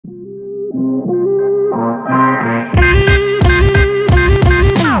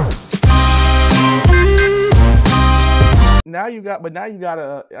Now you got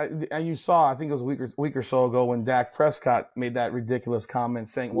and you saw, I think it was a week or so ago when Dak Prescott made that ridiculous comment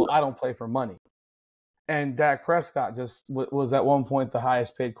saying, well, I don't play for money. And Dak Prescott just was at one point the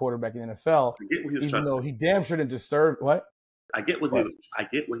highest paid quarterback in the NFL, I get what he was even trying to though say. he damn sure didn't deserve what? I get what he was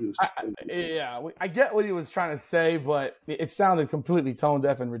trying to say. Yeah, I get what he was trying to say, but it sounded completely tone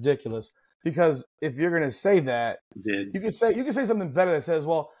deaf and ridiculous. Because if you're going to say that, Then you can say something better that says,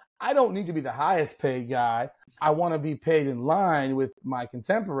 well, I don't need to be the highest paid guy. I want to be paid in line with my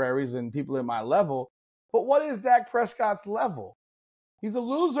contemporaries and people at my level. But what is Dak Prescott's level? He's a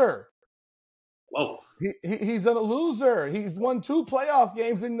loser. whoa. He's a loser. He's won 2 playoff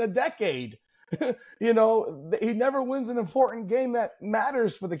games in a decade. You know, he never wins an important game that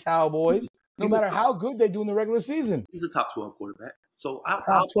matters for the Cowboys, no matter how good they do in the regular season. He's a top 12 quarterback. So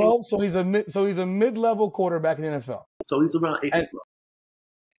Top 12. So he's a mid-level quarterback in the NFL. So he's around 8 to 12.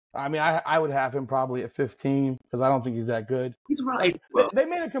 I mean, I would have him probably at 15 because I don't think he's that good. He's around 8 to 12. They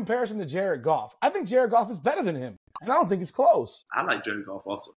made a comparison to Jared Goff. I think Jared Goff is better than him, and I don't think it's close. I like Jared Goff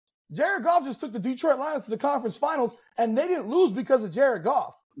also. Jared Goff just took the Detroit Lions to the conference finals, and they didn't lose because of Jared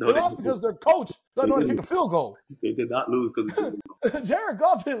Goff. They lost because their coach doesn't know how to kick a field goal. They did not lose because of Jared Goff. Jared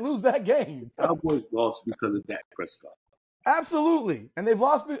Goff didn't lose that game. Cowboys lost because of Dak Prescott. Absolutely. And they've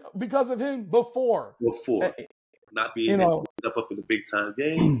lost because of him before. Not being able to step up in the big time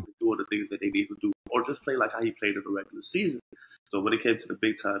game, doing the things that they need to do, or just play like how he played in the regular season. So when it came to the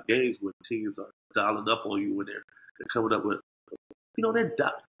big time games, when teams are dialing up on you, when they're coming up with,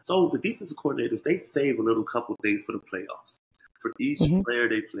 so the defensive coordinators, they save a little couple things for the playoffs. For each player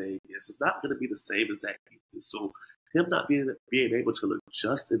they play, it's not going to be the same as that defense. So him not being able to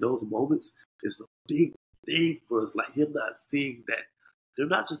adjust in those moments is a big thing for us. Like him not seeing that they're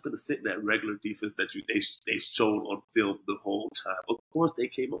not just going to sit in that regular defense that they showed on film the whole time. Of course, they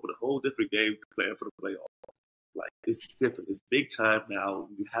came up with a whole different game plan for the playoffs. Like, it's different. It's big time now.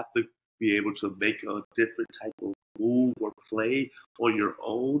 You have to be able to make a different type of move or play on your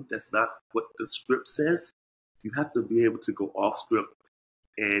own. That's not what the script says. You have to be able to go off script.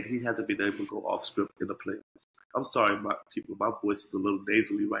 And he hasn't been able to go off script in the playoffs. I'm sorry, my people. My voice is a little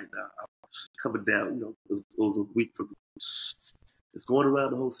nasally right now. I'm coming down. It was a week for me. It's going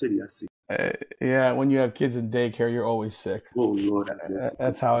around the whole city, I see. Yeah, when you have kids in daycare, you're always sick. Oh, Lord.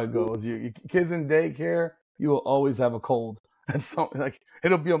 That's how it goes. You kids in daycare, you will always have a cold. That's something like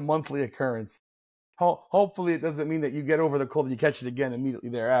it'll be a monthly occurrence. Hopefully, it doesn't mean that you get over the cold and you catch it again immediately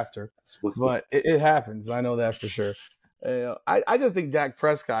thereafter. But it happens. I know that for sure. I just think Dak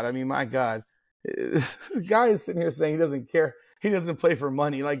Prescott, I mean, my God, the guy is sitting here saying he doesn't care. He doesn't play for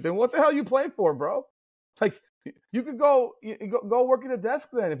money. Like, then what the hell you play for, bro? Like, you could go work at a desk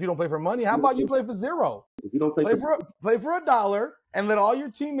then if you don't play for money. How about you play for zero? If you don't play for $1 and let all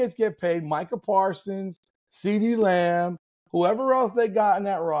your teammates get paid. Micah Parsons, Ceedee Lamb, whoever else they got in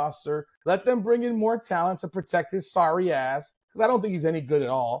that roster. Let them bring in more talent to protect his sorry ass because I don't think he's any good at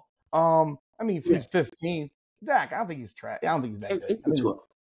all. I mean, if he's 15, Dak, I don't think he's trash. I don't think he's that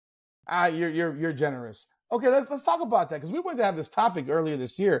good. You're generous. Okay, let's talk about that because we wanted to have this topic earlier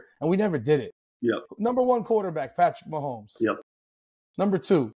this year and we never did it. Yep. Number 1 quarterback, Patrick Mahomes. Yep. Number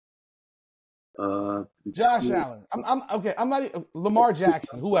 2, Josh Allen. I'm not Lamar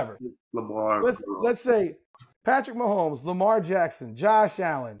Jackson. Whoever. Lamar. Let's say Patrick Mahomes, Lamar Jackson, Josh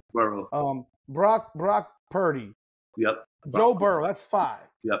Allen, Burrow. Brock Purdy. Yep. Joe Burrow. That's 5.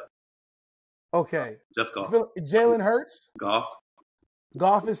 Yep. Okay. Jeff Goff. Jalen Hurts.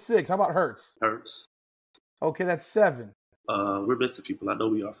 Goff is 6. How about Hurts? Okay, that's 7. We're missing people. I know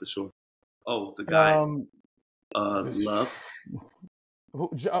we are for sure. Oh, the guy. Love.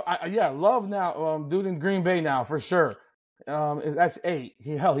 Love now. Dude in Green Bay now for sure. That's 8.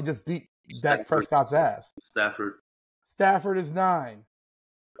 He just beat Dak Prescott's ass. Stafford is 9.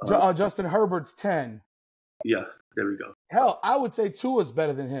 Justin Herbert's 10. Yeah, there we go. Hell, I would say Tua's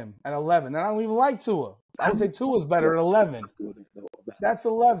better than him at 11. And I don't even like Tua. I would say Tua's better at 11. That's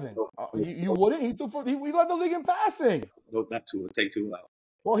 11. You wouldn't? He led the league in passing. No, not Tua. Take Tua out.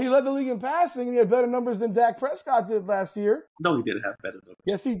 Well, he led the league in passing, and he had better numbers than Dak Prescott did last year. No, he didn't have better numbers.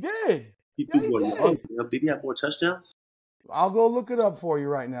 Yes, he did. He did. Did he have more touchdowns? I'll go look it up for you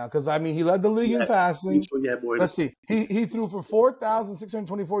right now because, I mean, he led the league in passing. Let's see. He threw for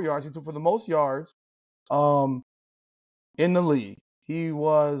 4,624 yards. He threw for the most yards in the league. He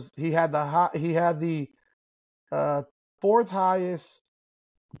had the 4th highest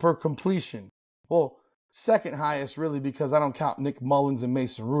per completion. Well, 2nd highest, really, because I don't count Nick Mullins and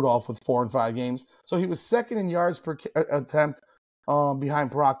Mason Rudolph with 4 and 5 games. So he was 2nd in yards per attempt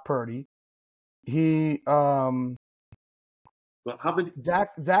behind Brock Purdy. He Well, how many?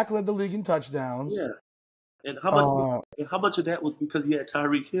 Dak led the league in touchdowns. Yeah. And how much of that was because he had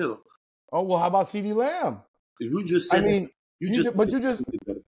Tyreek Hill? Oh well, how about CeeDee Lamb? You just said.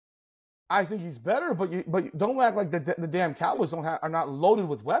 I think he's better, but don't act like the damn Cowboys are not loaded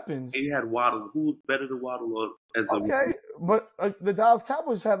with weapons. He had Waddle. Who's better than Waddle? But the Dallas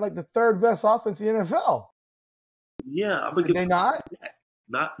Cowboys had like the third best offense in the NFL. Yeah, did they not?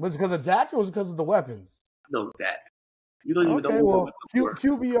 Not. Was it because of Dak or was it because of the weapons? No, Dak. You don't even know. Okay, well,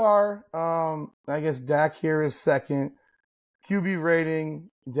 QBR. I guess Dak here is second. QB rating,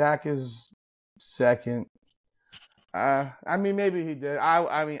 Dak is second. I mean, maybe he did.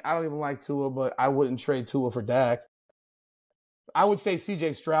 I mean, I don't even like Tua, but I wouldn't trade Tua for Dak. I would say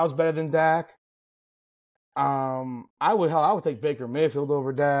C.J. Stroud's better than Dak. I would take Baker Mayfield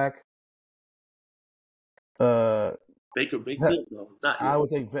over Dak. Baker Mayfield, no, not yet. I would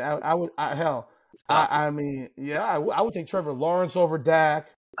take. I would. I mean, yeah, I would take Trevor Lawrence over Dak.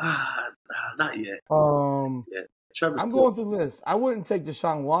 Not yet. Yeah. I'm going through the list. I wouldn't take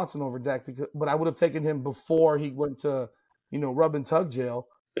Deshaun Watson over Dak, but I would have taken him before he went to, rub and tug jail.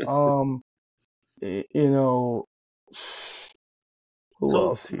 Who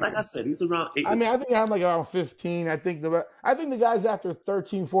else here? Like I said, he's around 8. I mean, I think I'm like around 15. I think the guys after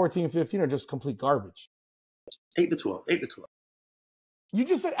 13, 14, 15 are just complete garbage. 8 to 12. 8 to 12. You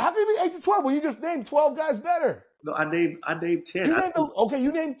just said, how can you be 8 to 12 when you just named 12 guys better? No, I named 10.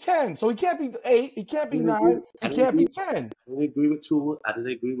 You named 10. So he can't be 8. He can't be 9. He can't be 10. I didn't agree with Tua. I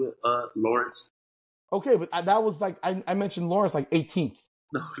didn't agree with Lawrence. Okay, but that was like I mentioned Lawrence like 18th.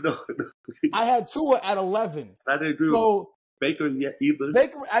 No. I had Tua at 11. I didn't agree with Baker yet either.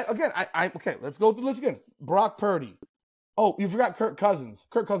 Okay, let's go through this again. Brock Purdy. Oh, you forgot Kirk Cousins.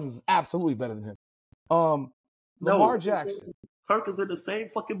 Kirk Cousins is absolutely better than him. Lamar Jackson. Kirk is in the same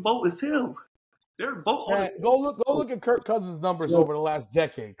fucking boat as him. They're both on go look at Kirk Cousins' numbers over the last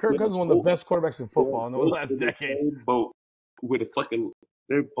decade. Kirk Cousins is one of the best quarterbacks in football in the last decade. Same boat with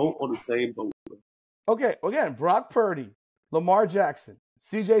they're both on the same boat. Okay, again, Brock Purdy, Lamar Jackson,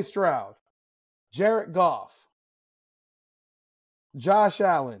 C.J. Stroud, Jared Goff, Josh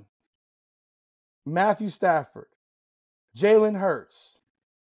Allen, Matthew Stafford, Jalen Hurts,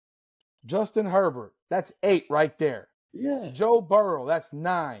 Justin Herbert. That's 8 right there. Yeah. Joe Burrow. That's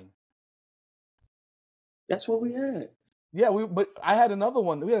 9. That's what we had. Yeah, but I had another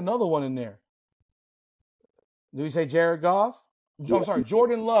one. We had another one in there. Did we say Jared Goff? Yeah. I'm sorry,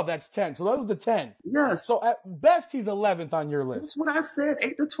 Jordan Love. That's 10. So that was the 10. Yes. So at best, he's 11th on your list. That's what I said.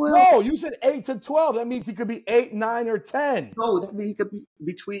 8 to 12. No, you said 8 to 12. That means he could be 8, 9, or 10. No, that means he could be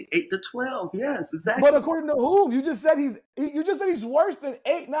between 8 to 12. Yes, exactly. But according to whom? You just said he's worse than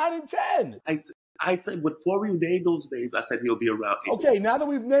 8, 9, and 10. I said before we named those names, I said he'll be around 8. Okay, now that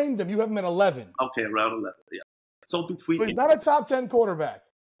we've named him, you have him at 11. Okay, around 11. Yeah. So between. So he's not a top 10 quarterback.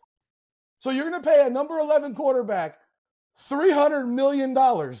 So you're going to pay a number 11 quarterback $300 million.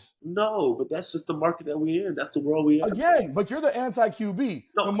 No, but that's just the market that we're in. That's the world we're in. Again, but you're the anti-QB.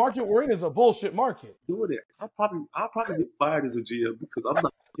 No, the market we're in is a bullshit market. Doing it. I'll probably get fired as a GM because I'm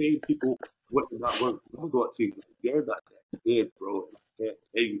not paying people what they're not worth. I'm going to go up to you. You're not that good, bro. I can't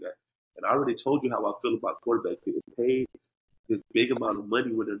pay you that. And I already told you how I feel about quarterbacks getting paid this big amount of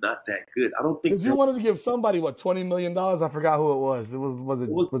money when they're not that good. I don't think you wanted to give somebody $20 million. I forgot who it was.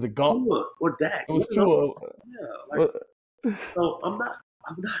 Was it Goff or Dak? It was Tua. Yeah. So I'm not.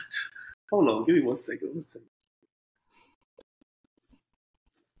 Hold on. Give me 1 second.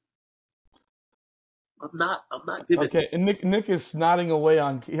 I'm not giving. Okay, and Nick is snotting away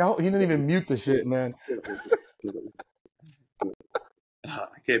on. He didn't even mute the shit, man. I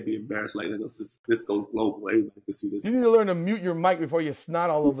can't be embarrassed like that. This goes global. Everybody can see this. You need to learn to mute your mic before you snot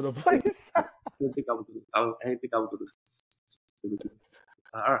all over the place. I didn't think I was going to.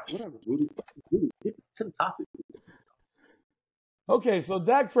 All right, whatever. Rudy, get to the topic. Okay, so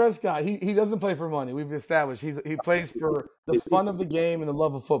Dak Prescott, he doesn't play for money. We've established he plays for the fun of the game and the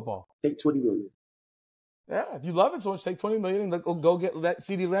love of football. Take $20 million. Yeah, if you love it so much, take $20 million and go let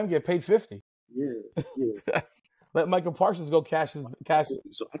Ceedee Lamb get paid $50. Yeah. Let Micah Parsons go cash his.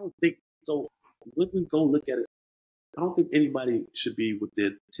 So I don't think so. When we go look at it, I don't think anybody should be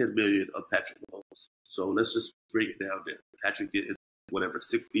within $10 million of Patrick Mahomes. So let's just bring it down there. Patrick getting whatever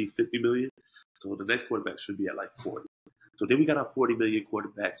 60, 50 million. So the next quarterback should be at like 40. So then we got our 40 million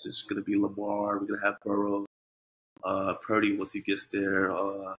quarterbacks. It's going to be Lamar. We're going to have Burrow, Purdy once he gets there.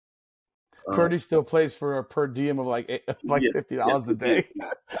 Purdy still plays for a per diem of like $50 a day.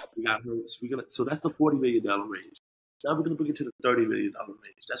 We got Hurts. So that's the $40 million range. Now we're going to bring it to the $30 million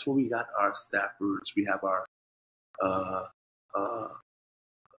range. That's where we got our Staffords. We have our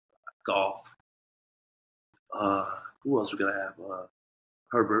Golf. Who else we gonna have?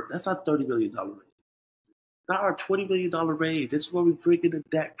 Herbert. That's our $30 million range. Not our $20 million range. This is where we bring in the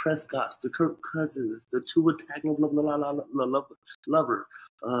Dak Prescotts, the Kirk Cousins, the Tua Tagovailoa, Lover.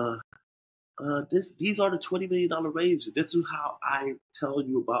 These are the $20 million range. This is how I tell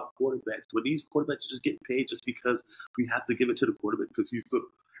you about quarterbacks. When these quarterbacks just get paid just because we have to give it to the quarterback because he's the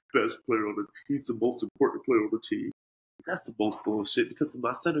best player on he's the most important player on the team. That's the most bullshit because if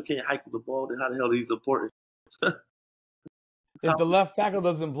my center can't hike with the ball, then how the hell he's important? If the left tackle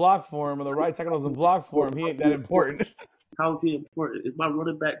doesn't block for him or the right tackle doesn't block for him, he ain't that important. How is he important? If my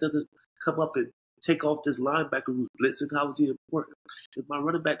running back doesn't come up and take off this linebacker who's blitzing, how is he important? If my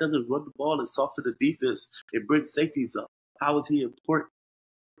running back doesn't run the ball and soften the defense and bring safeties up, how is he important?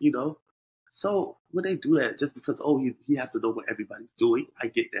 You know? So when they do that, just because, he has to know what everybody's doing, I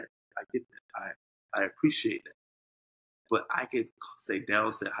get that. I appreciate that. But I can say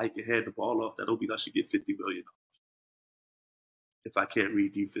downset, hike and hand the ball off. That don't mean I should get $50 million. If I can't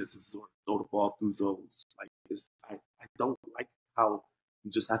read defenses or throw the ball through zones. Like I don't like how you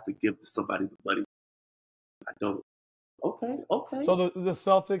just have to give to somebody the money. I don't. Okay. So the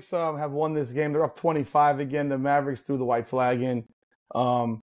Celtics have won this game. They're up 25 again. The Mavericks threw the white flag in.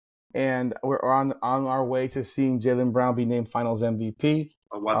 And we're on our way to seeing Jaylen Brown be named Finals MVP.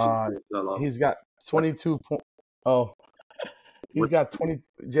 I'm watching. He's got 22 points.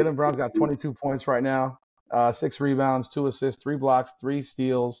 Jaylen Brown's got 22 points right now. 6 rebounds, 2 assists, 3 blocks, 3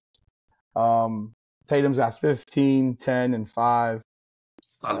 steals. Tatum's got 15, 10, and 5.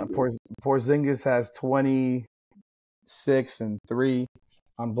 Porzingis has 26 and 3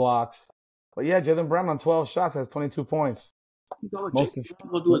 on blocks. But yeah, Jaylen Brown on 12 shots has 22 points.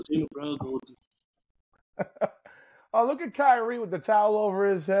 Oh, look at Kyrie with the towel over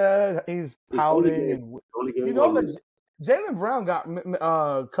his head. He's pouting. You know that Jaylen Brown got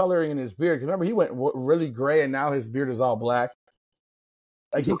coloring in his beard. Remember, he went really gray, and now his beard is all black.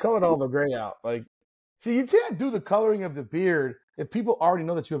 Like, he colored all the gray out. Like, see, you can't do the coloring of the beard if people already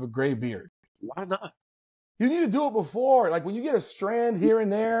know that you have a gray beard. Why not? You need to do it before. Like, when you get a strand here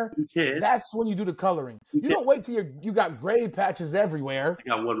and there, you can. That's when you do the coloring. You don't wait till you got gray patches everywhere. I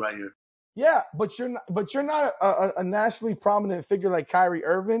got one right here. Yeah, but you're not a nationally prominent figure like Kyrie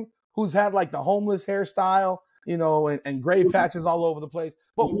Irving, who's had like the homeless hairstyle, you know, and gray patches all over the place.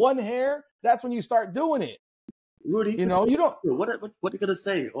 But one hair, that's when you start doing it. Rudy, you know, you don't. What are they gonna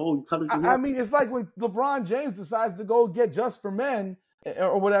say? Oh, you colored your hair? I mean, it's like when LeBron James decides to go get Just for Men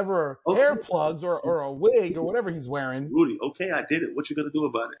or whatever, hair plugs or a wig or whatever he's wearing. Rudy, okay, I did it. What you gonna do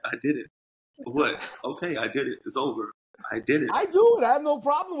about it? I did it. What? Okay, I did it. It's over. I did it. I do it. I have no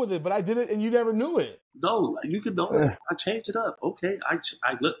problem with it, but I did it and you never knew it. No, you can know it. I changed it up. Okay, I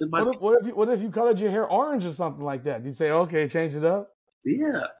looked at my. What if you colored your hair orange or something like that? You say, okay, change it up.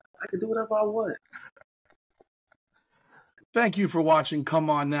 Yeah, I can do whatever I want. Thank you for watching Come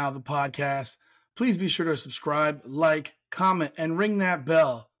On Now, the podcast. Please be sure to subscribe, like, comment, and ring that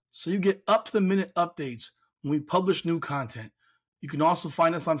bell so you get up-to-the-minute updates when we publish new content. You can also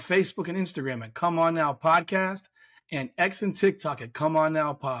find us on Facebook and Instagram at Come On Now Podcast and X and TikTok at Come On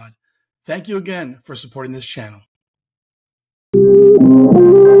Now Pod. Thank you again for supporting this channel.